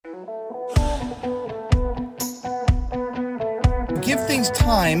give things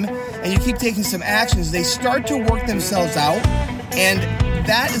time and you keep taking some actions, they start to work themselves out. And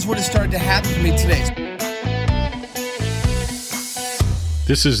that is what has started to happen to me today.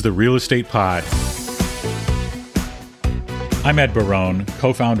 This is the Real Estate Pod. I'm Ed Barone,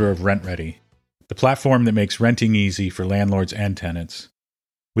 co-founder of RentReady, the platform that makes renting easy for landlords and tenants.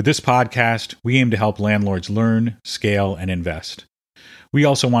 With this podcast, we aim to help landlords learn, scale, and invest. We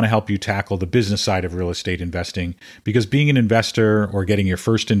also want to help you tackle the business side of real estate investing because being an investor or getting your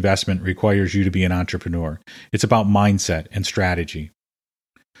first investment requires you to be an entrepreneur. It's about mindset and strategy.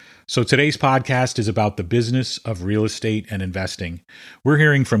 So today's podcast is about the business of real estate and investing. We're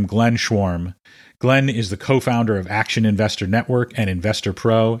hearing from Glenn Schwarm. Glenn is the co-founder of Action Investor Network and Investor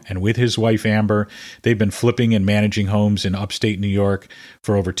Pro, and with his wife Amber, they've been flipping and managing homes in upstate New York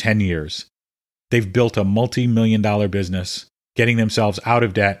for over 10 years. They've built a multi-million-dollar business, getting themselves out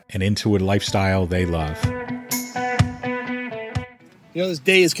of debt and into a lifestyle they love. You know, this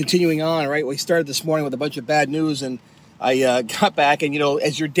day is continuing on, right? We started this morning with a bunch of bad news, and I got back, and,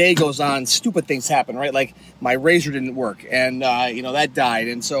 as your day goes on, stupid things happen, right? Like my razor didn't work, and, that died.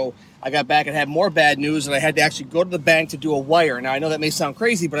 And so I got back and had more bad news, and I had to actually go to the bank to do a wire. Now, I know that may sound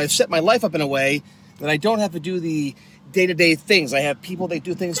crazy, but I've set my life up in a way that I don't have to do the day-to-day things. I have people that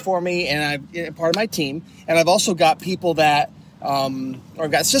do things for me, and I'm part of my team. And I've also got people that,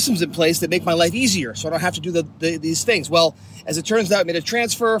 I've got systems in place that make my life easier, so I don't have to do these things. Well, as it turns out, I made a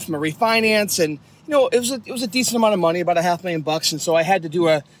transfer from a refinance, and it was a decent amount of money, about $500,000, and so I had to do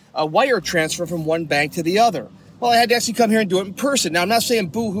a wire transfer from one bank to the other. Well, I had to actually come here and do it in person. Now, I'm not saying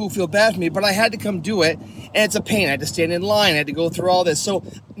boo-hoo, feel bad for me, but I had to come do it, and it's a pain. I had to stand in line. I had to go through all this. So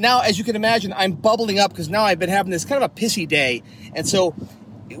now, as you can imagine, I'm bubbling up because now I've been having this kind of a pissy day. And so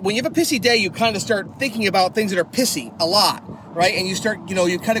when you have a pissy day, you kind of start thinking about things that are pissy a lot, right? And you start,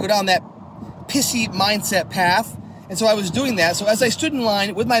 you kind of go down that pissy mindset path. And so I was doing that. So as I stood in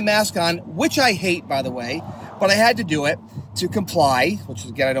line with my mask on, which I hate, by the way, but I had to do it to comply, which,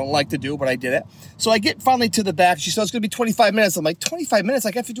 again, I don't like to do, but I did it. So I get finally to the back. She said, it's going to be 25 minutes. I'm like, 25 minutes?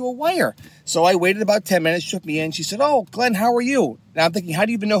 I have to do a wire. So I waited about 10 minutes, shook me in. She said, oh, Glenn, how are you? Now I'm thinking, how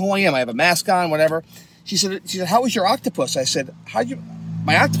do you even know who I am? I have a mask on, whatever. She said, how was your octopus? I said,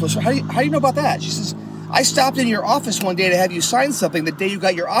 my octopus? How do you know about that? She says, I stopped in your office one day to have you sign something the day you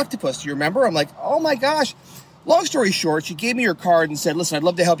got your octopus. Do you remember? I'm like, oh my gosh. Long story short, she gave me her card and said, listen, I'd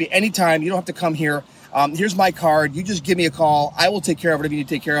love to help you anytime. You don't have to come here. Here's my card. You just give me a call. I will take care of whatever you need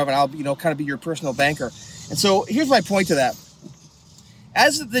to take care of, and I'll, kind of be your personal banker. And so here's my point to that.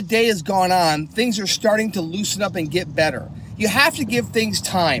 As the day has gone on, things are starting to loosen up and get better. You have to give things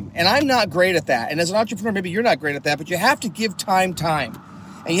time, and I'm not great at that. And as an entrepreneur, maybe you're not great at that, but you have to give time.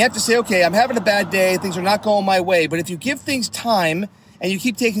 And you have to say, okay, I'm having a bad day. Things are not going my way. But if you give things time and you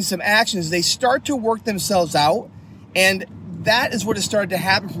keep taking some actions, they start to work themselves out. And that is what has started to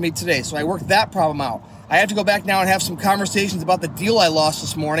happen for me today. So I worked that problem out. I have to go back now and have some conversations about the deal I lost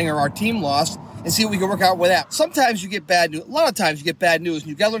this morning, or our team lost, and see what we can work out with that. Sometimes you get bad news. A lot of times you get bad news, and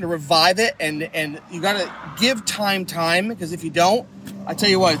you got to learn to revive it, and you got to give time, because if you don't, I tell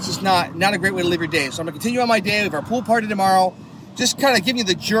you what, it's just not a great way to live your day. So I'm going to continue on my day. We have our pool party tomorrow. Just kind of giving you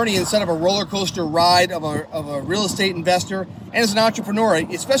the journey instead of a roller coaster ride of a real estate investor. And as an entrepreneur,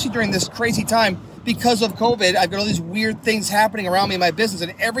 especially during this crazy time, because of COVID, I've got all these weird things happening around me in my business.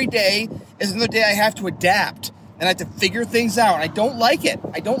 And every day is another day I have to adapt. And I have to figure things out. And I don't like it.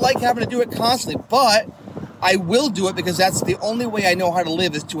 I don't like having to do it constantly. But I will do it because that's the only way I know how to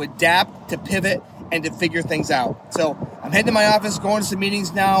live, is to adapt, to pivot, and to figure things out. So I'm heading to my office, going to some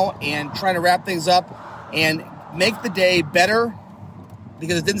meetings now, and trying to wrap things up and make the day better,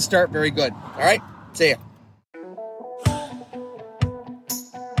 because it didn't start very good. All right? See ya.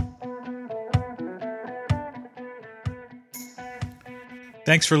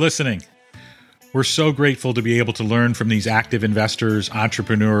 Thanks for listening. We're so grateful to be able to learn from these active investors,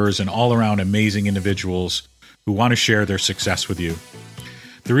 entrepreneurs, and all-around amazing individuals who want to share their success with you.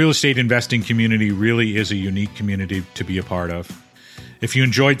 The real estate investing community really is a unique community to be a part of. If you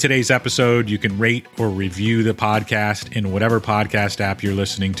enjoyed today's episode, you can rate or review the podcast in whatever podcast app you're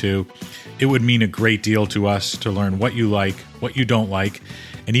listening to. It would mean a great deal to us to learn what you like, what you don't like,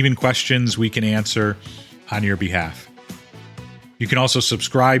 and even questions we can answer on your behalf. You can also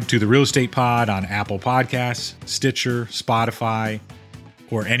subscribe to the Real Estate Pod on Apple Podcasts, Stitcher, Spotify,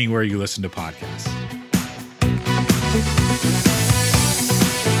 or anywhere you listen to podcasts.